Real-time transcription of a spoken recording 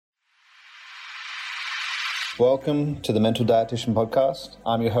Welcome to the Mental Dietitian Podcast.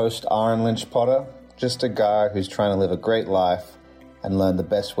 I'm your host, Aaron Lynch Potter, just a guy who's trying to live a great life and learn the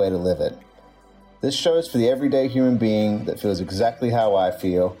best way to live it. This show is for the everyday human being that feels exactly how I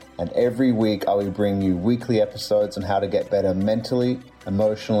feel, and every week I will bring you weekly episodes on how to get better mentally,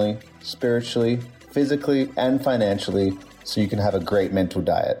 emotionally, spiritually, physically, and financially so you can have a great mental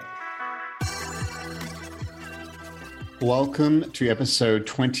diet. Welcome to episode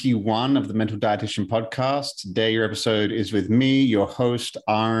 21 of the Mental Dietitian Podcast. Today, your episode is with me, your host,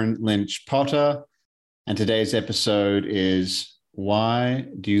 Aaron Lynch Potter. And today's episode is, why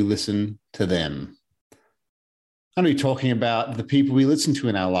do you listen to them? I'm going to be talking about the people we listen to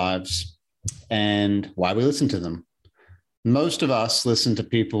in our lives and why we listen to them. Most of us listen to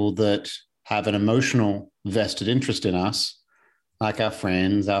people that have an emotional vested interest in us, like our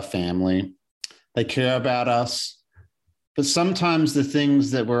friends, our family. They care about us. But sometimes the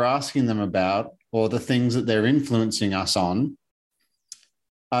things that we're asking them about or the things that they're influencing us on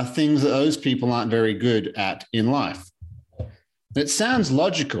are things that those people aren't very good at in life. It sounds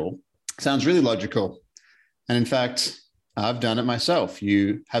logical, sounds really logical. And in fact, I've done it myself.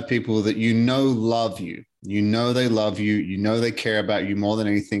 You have people that you know love you. You know they love you. You know they care about you more than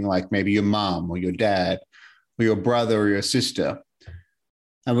anything, like maybe your mom or your dad or your brother or your sister.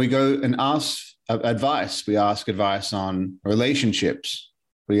 And we go and ask advice. We ask advice on relationships.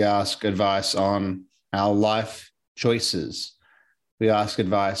 We ask advice on our life choices. We ask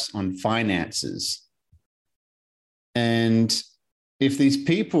advice on finances. And if these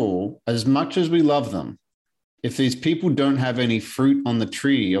people, as much as we love them, if these people don't have any fruit on the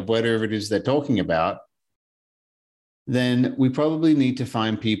tree of whatever it is they're talking about, then we probably need to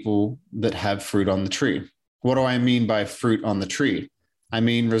find people that have fruit on the tree. What do I mean by fruit on the tree? I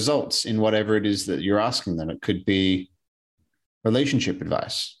mean results in whatever it is that you're asking them. It could be relationship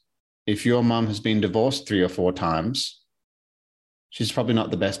advice. If your mom has been divorced 3 or 4 times, she's probably not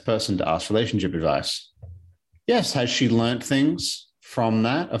the best person to ask relationship advice. Yes, has she learned things from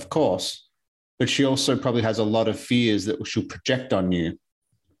that? Of course. But she also probably has a lot of fears that she'll project on you,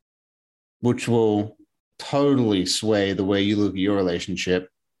 which will totally sway the way you look at your relationship.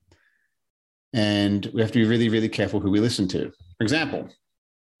 And we have to be really, really careful who we listen to. For example,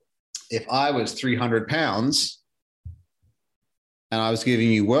 if I was 300 pounds and I was giving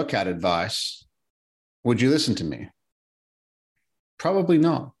you workout advice, would you listen to me? Probably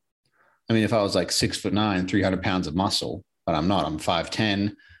not. I mean, if I was like 6'9", 300 pounds of muscle, but I'm not, I'm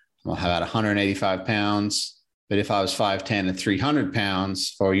 5'10", I'm about 185 pounds. But if I was 5'10" and 300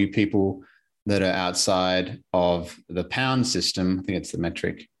 pounds, for you people that are outside of the pound system, I think it's the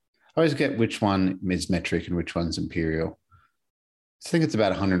metric. I always get which one is metric and which one's imperial. I think it's about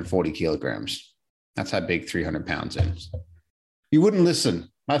 140 kilograms. That's how big 300 pounds is. You wouldn't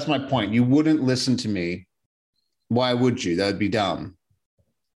listen. That's my point. You wouldn't listen to me. Why would you? That would be dumb.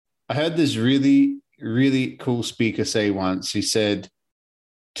 I heard this really, really cool speaker say once, he said,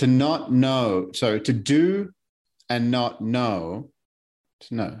 to do and not know,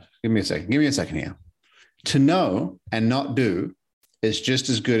 give me a second here. To know and not do is just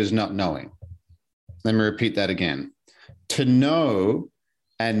as good as not knowing. Let me repeat that again. To know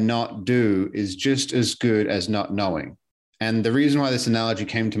and not do is just as good as not knowing. And the reason why this analogy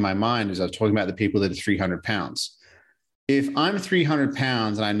came to my mind is I was talking about the people that are 300 pounds. If I'm 300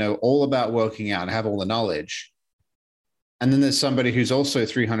 pounds and I know all about working out, I have all the knowledge, and then there's somebody who's also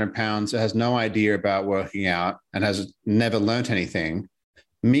 300 pounds that has no idea about working out and has never learned anything,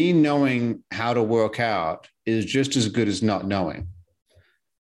 me knowing how to work out is just as good as not knowing.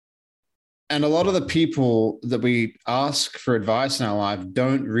 And a lot of the people that we ask for advice in our life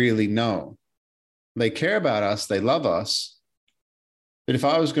don't really know. They care about us, they love us. But if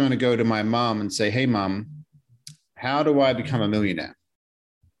I was going to go to my mom and say, hey, mom, how do I become a millionaire?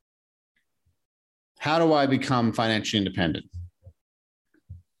 How do I become financially independent?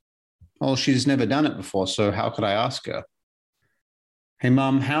 Well, she's never done it before, so how could I ask her? Hey,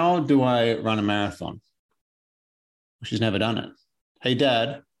 mom, how do I run a marathon? She's never done it. Hey,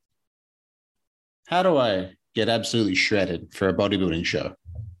 dad, how do I get absolutely shredded for a bodybuilding show?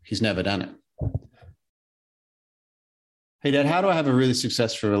 He's never done it. Hey, dad, how do I have a really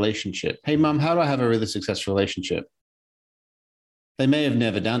successful relationship? Hey, mom, how do I have a really successful relationship? They may have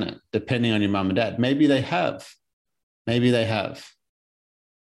never done it, depending on your mom and dad. Maybe they have. Maybe they have.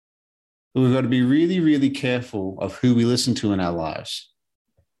 But we've got to be really, really careful of who we listen to in our lives.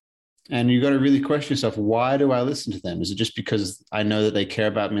 And you've got to really question yourself, why do I listen to them? Is it just because I know that they care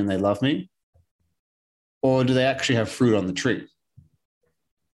about me and they love me? Or do they actually have fruit on the tree?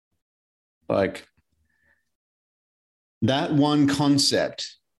 Like that one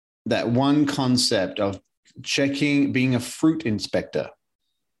concept of being a fruit inspector,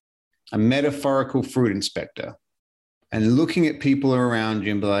 a metaphorical fruit inspector, and looking at people around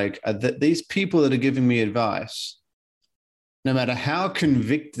you and be like, these people that are giving me advice, no matter how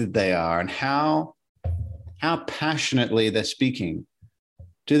convicted they are and how passionately they're speaking,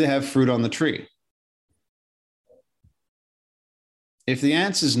 do they have fruit on the tree? If the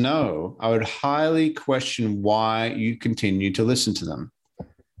answer is no, I would highly question why you continue to listen to them.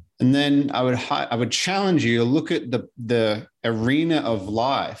 And then I would challenge you to look at the arena of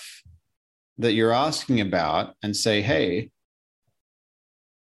life that you're asking about and say, hey,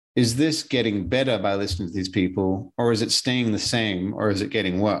 is this getting better by listening to these people, or is it staying the same, or is it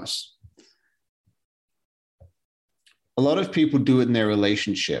getting worse? A lot of people do it in their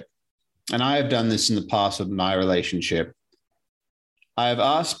relationship. And I have done this in the past with my relationship. I have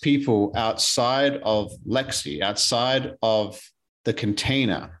asked people outside of Lexi, outside of the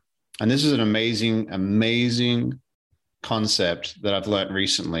container, and this is an amazing, amazing concept that I've learned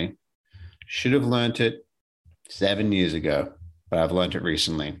recently. Should have learned it 7 years ago, but I've learned it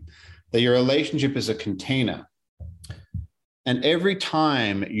recently, that your relationship is a container. And every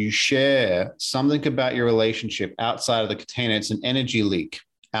time you share something about your relationship outside of the container, it's an energy leak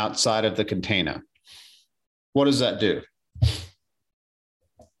outside of the container. What does that do?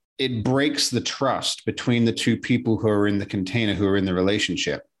 It breaks the trust between the two people who are in the container, who are in the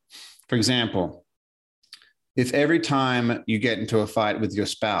relationship. For example, if every time you get into a fight with your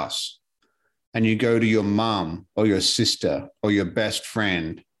spouse and you go to your mom or your sister or your best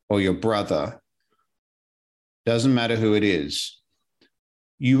friend or your brother, doesn't matter who it is,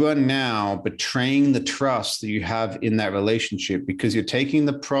 you are now betraying the trust that you have in that relationship, because you're taking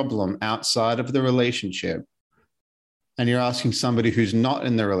the problem outside of the relationship and you're asking somebody who's not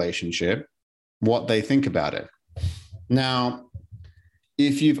in the relationship what they think about it. Now,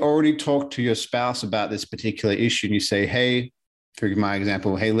 if you've already talked to your spouse about this particular issue and you say, hey, for my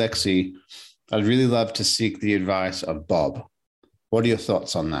example, hey, Lexi, I'd really love to seek the advice of Bob. What are your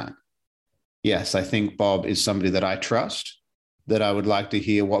thoughts on that? Yes, I think Bob is somebody that I trust, that I would like to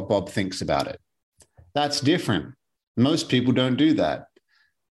hear what Bob thinks about it. That's different. Most people don't do that.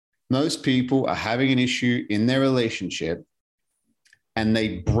 Most people are having an issue in their relationship and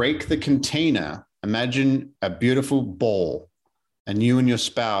they break the container. Imagine a beautiful ball and you and your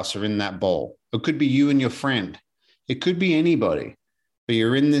spouse are in that bowl. It could be you and your friend. It could be anybody, but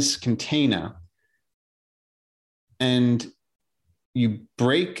you're in this container and you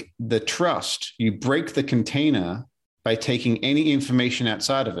break the trust. You break the container by taking any information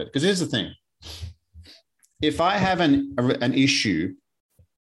outside of it. Because here's the thing. If I have an issue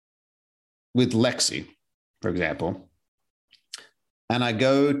with Lexi, for example, and I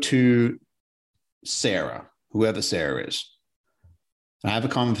go to Sarah, whoever Sarah is, and I have a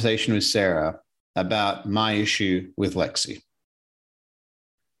conversation with Sarah about my issue with Lexi.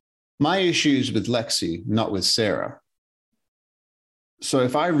 My issue is with Lexi, not with Sarah. So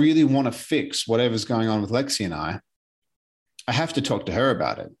if I really want to fix whatever's going on with Lexi and I have to talk to her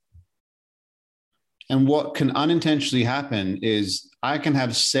about it. And what can unintentionally happen is I can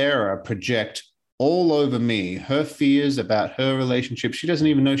have Sarah project all over me her fears about her relationship she doesn't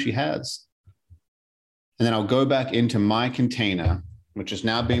even know she has. And then I'll go back into my container, which has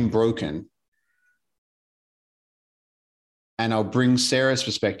now been broken, and I'll bring Sarah's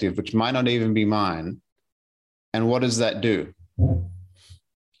perspective, which might not even be mine. And what does that do?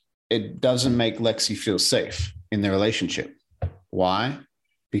 It doesn't make Lexi feel safe in the relationship. Why?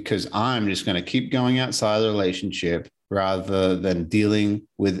 Because I'm just going to keep going outside the relationship rather than dealing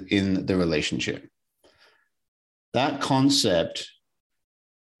within the relationship. That concept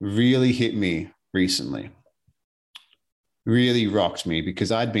really hit me recently. Really rocked me,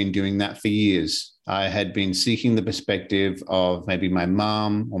 because I'd been doing that for years. I had been seeking the perspective of maybe my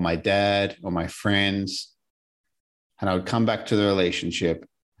mom or my dad or my friends, and I would come back to the relationship.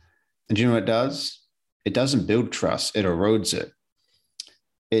 And do you know what it does? It doesn't build trust. It erodes it.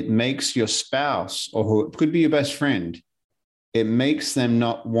 It makes your spouse, or who it could be your best friend, it makes them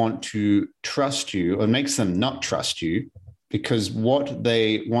not want to trust you, or makes them not trust you, because what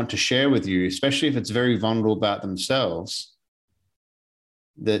they want to share with you, especially if it's very vulnerable about themselves,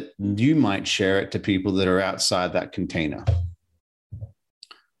 that you might share it to people that are outside that container.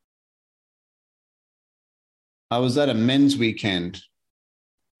 I was at a men's weekend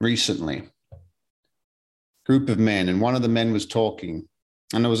recently, group of men, and one of the men was talking,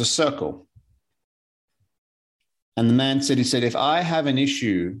 and there was a circle. And the man said, if I have an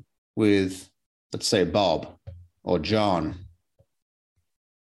issue with, let's say, Bob or John,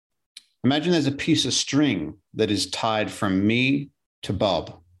 imagine there's a piece of string that is tied from me to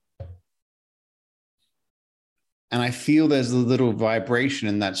Bob. And I feel there's a little vibration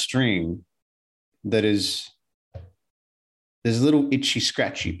in that string that is, there's a little itchy,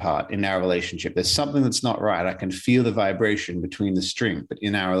 scratchy part in our relationship. There's something that's not right. I can feel the vibration between the string, but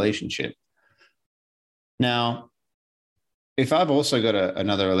in our relationship. Now, if I've also got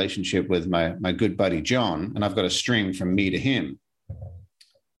another relationship with my good buddy, John, and I've got a string from me to him,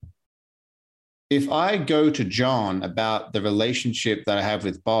 if I go to John about the relationship that I have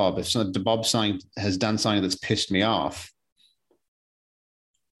with Bob, if Bob has done something that's pissed me off,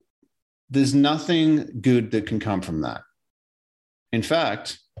 there's nothing good that can come from that. In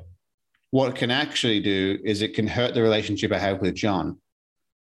fact, what it can actually do is it can hurt the relationship I have with John.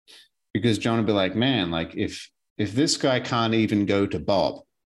 Because John will be like, man, like if this guy can't even go to Bob,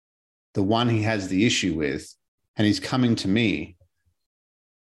 the one he has the issue with, and he's coming to me,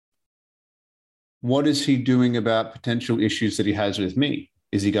 what is he doing about potential issues that he has with me?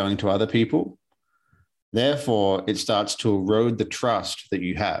 Is he going to other people? Therefore, it starts to erode the trust that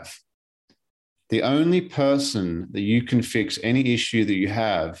you have. The only person that you can fix any issue that you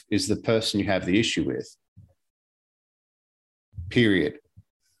have is the person you have the issue with. Period.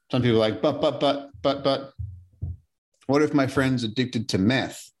 Some people are like, but, what if my friend's addicted to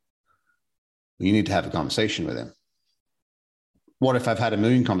meth? Well, you need to have a conversation with him. What if I've had a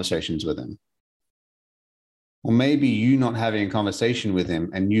million conversations with him? Or maybe you not having a conversation with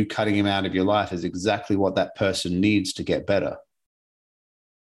him and you cutting him out of your life is exactly what that person needs to get better.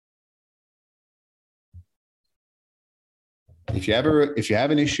 If you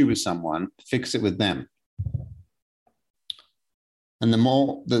have an issue with someone, fix it with them. And the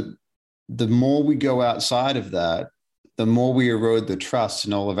more we go outside of that, the more we erode the trust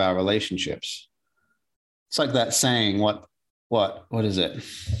in all of our relationships. It's like that saying, what is it?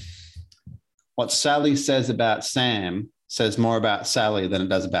 What Sally says about Sam says more about Sally than it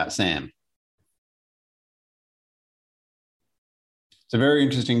does about Sam. It's a very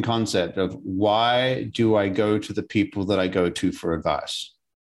interesting concept of why do I go to the people that I go to for advice?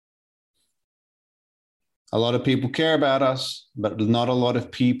 A lot of people care about us, but not a lot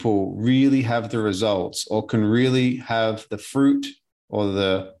of people really have the results or can really have the fruit or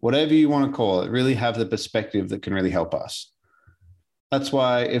the whatever you want to call it, really have the perspective that can really help us. That's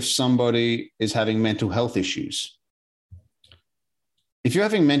why if somebody is having mental health issues, if you're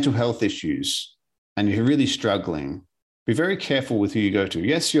having mental health issues and you're really struggling, be very careful with who you go to.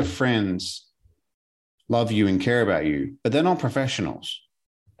 Yes, your friends love you and care about you, but they're not professionals.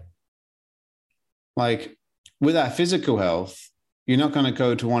 Like with our physical health, you're not going to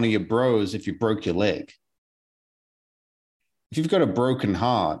go to one of your bros if you broke your leg. If you've got a broken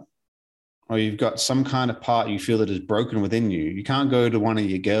heart or you've got some kind of part you feel that is broken within you, you can't go to one of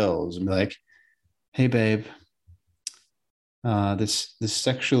your girls and be like, hey, babe, this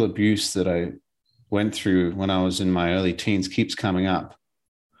sexual abuse that I went through when I was in my early teens keeps coming up.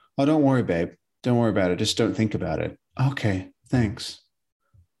 Oh, don't worry, babe. Don't worry about it. Just don't think about it. Okay, thanks.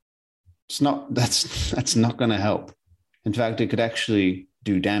 That's not going to help. In fact, it could actually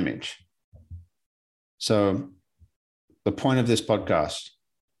do damage. So the point of this podcast,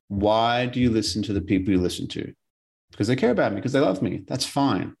 why do you listen to the people you listen to? Because they care about me, because they love me. That's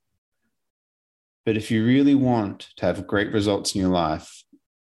fine. But if you really want to have great results in your life,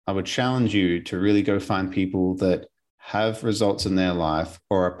 I would challenge you to really go find people that have results in their life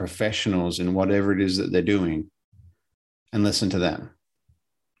or are professionals in whatever it is that they're doing and listen to them.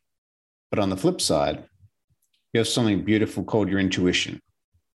 But on the flip side, you have something beautiful called your intuition.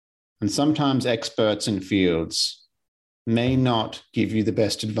 And sometimes experts in fields may not give you the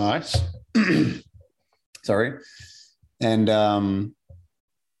best advice. Sorry. And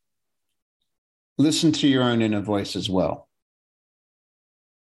listen to your own inner voice as well.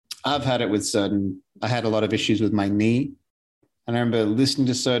 I've had it with I had a lot of issues with my knee. And I remember listening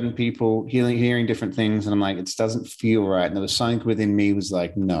to certain people, hearing different things. And I'm like, it doesn't feel right. And there was something within me was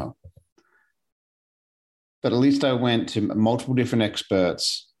like, no. But at least I went to multiple different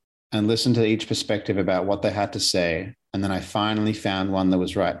experts and listened to each perspective about what they had to say. And then I finally found one that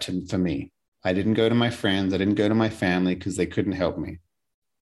was right for me. I didn't go to my friends. I didn't go to my family because they couldn't help me.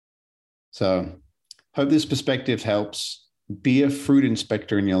 So hope this perspective helps. Be a fruit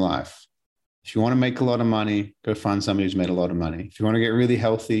inspector in your life. If you want to make a lot of money, go find somebody who's made a lot of money. If you want to get really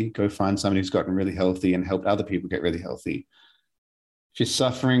healthy, go find somebody who's gotten really healthy and helped other people get really healthy. If you're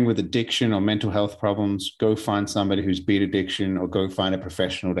suffering with addiction or mental health problems, go find somebody who's beat addiction or go find a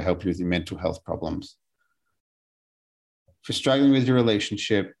professional to help you with your mental health problems. If you're struggling with your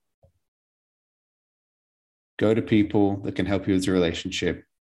relationship, go to people that can help you with your relationship,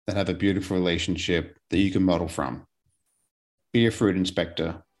 that have a beautiful relationship that you can model from. Be a fruit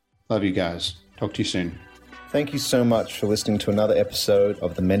inspector. Love you guys. Talk to you soon. Thank you so much for listening to another episode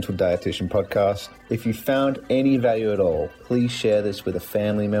of the Mental Dietitian Podcast. If you found any value at all, please share this with a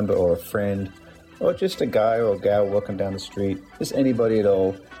family member or a friend, or just a guy or a gal walking down the street, just anybody at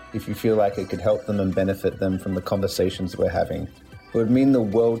all, if you feel like it could help them and benefit them from the conversations we're having. It would mean the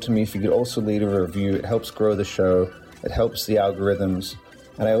world to me if you could also leave a review. It helps grow the show, it helps the algorithms,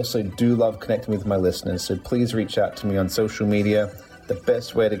 and I also do love connecting with my listeners, so please reach out to me on social media. The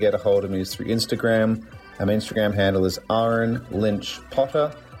best way to get a hold of me is through Instagram. My Instagram handle is Aaron Lynch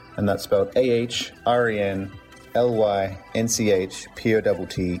Potter, and that's spelled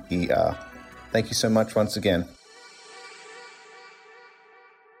AHRENLYNCHPOTTER. Thank you so much once again.